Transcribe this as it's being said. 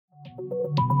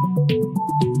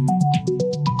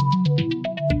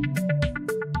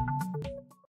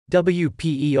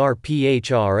WP ERP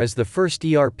HR is the first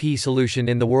ERP solution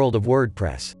in the world of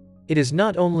WordPress. It is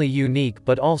not only unique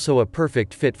but also a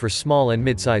perfect fit for small and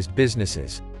mid-sized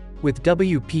businesses. With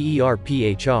WP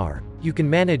ERP HR, you can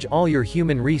manage all your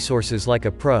human resources like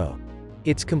a pro.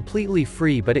 It's completely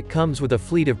free, but it comes with a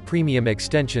fleet of premium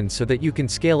extensions so that you can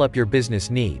scale up your business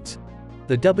needs.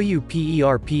 The WP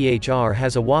ERP HR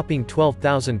has a whopping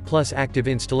 12,000 plus active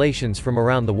installations from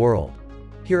around the world.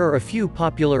 Here are a few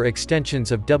popular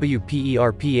extensions of WP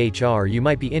ERP HR you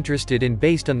might be interested in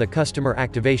based on the customer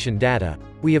activation data.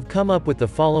 We have come up with the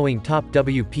following top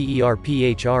WP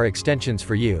ERP HR extensions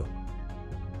for you.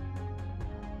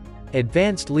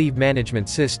 Advanced Leave Management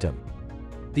System.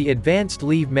 The Advanced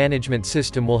Leave Management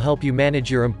System will help you manage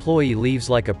your employee leaves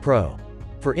like a pro.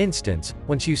 For instance,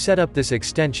 once you set up this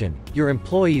extension, your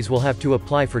employees will have to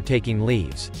apply for taking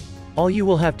leaves. All you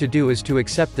will have to do is to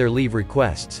accept their leave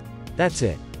requests. That's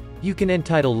it. You can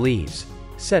entitle leaves,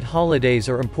 set holidays,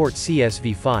 or import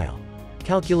CSV file,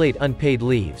 calculate unpaid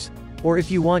leaves, or if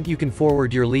you want you can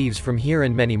forward your leaves from here,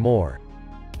 and many more.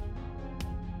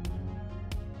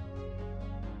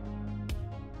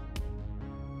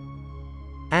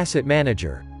 Asset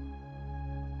Manager.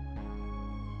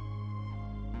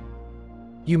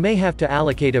 You may have to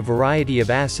allocate a variety of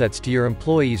assets to your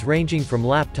employees, ranging from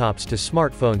laptops to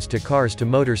smartphones to cars to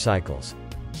motorcycles.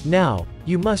 Now,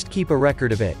 you must keep a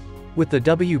record of it. With the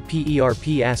WP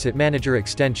ERP Asset Manager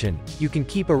extension, you can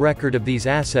keep a record of these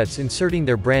assets, inserting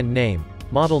their brand name,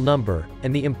 model number,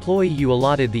 and the employee you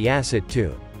allotted the asset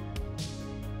to.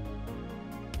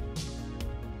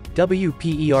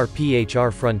 WP ERP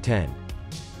HR Frontend.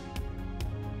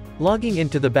 Logging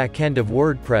into the backend of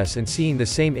WordPress and seeing the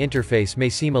same interface may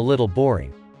seem a little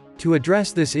boring. To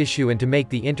address this issue and to make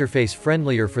the interface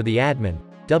friendlier for the admin,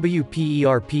 WP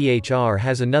ERP HR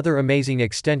has another amazing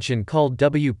extension called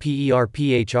WP ERP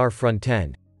HR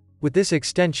Frontend. With this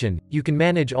extension, you can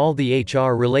manage all the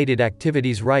HR-related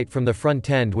activities right from the front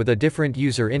end with a different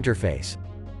user interface.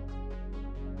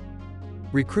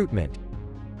 Recruitment.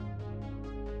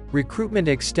 Recruitment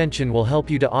extension will help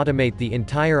you to automate the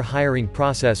entire hiring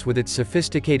process with its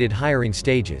sophisticated hiring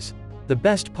stages. The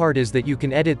best part is that you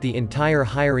can edit the entire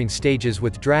hiring stages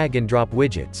with drag-and-drop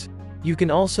widgets. You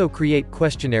can also create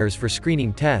questionnaires for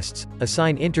screening tests,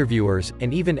 assign interviewers,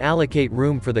 and even allocate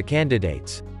room for the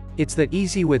candidates. It's that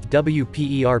easy with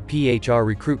WP ERP HR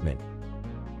Recruitment.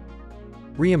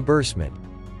 Reimbursement.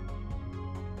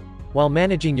 While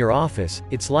managing your office,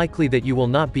 it's likely that you will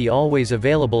not be always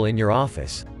available in your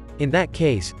office. In that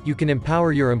case, you can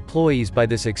empower your employees by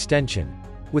this extension.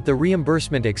 With the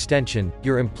reimbursement extension,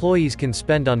 your employees can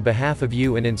spend on behalf of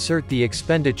you and insert the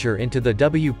expenditure into the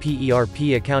WP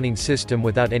ERP accounting system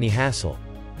without any hassle.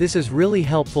 This is really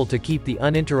helpful to keep the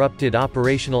uninterrupted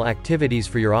operational activities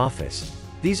for your office.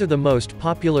 These are the most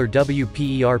popular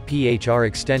WP ERP HR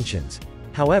extensions.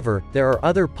 However, there are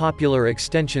other popular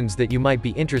extensions that you might be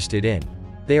interested in.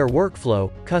 They are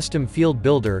Workflow, Custom Field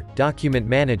Builder, Document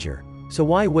Manager. So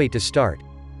why wait to start?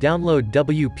 Download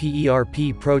WP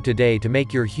ERP Pro today to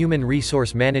make your human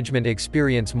resource management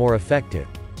experience more effective.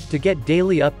 To get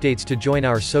daily updates, to join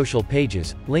our social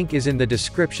pages, link is in the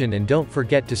description, and don't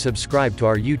forget to subscribe to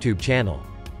our YouTube channel.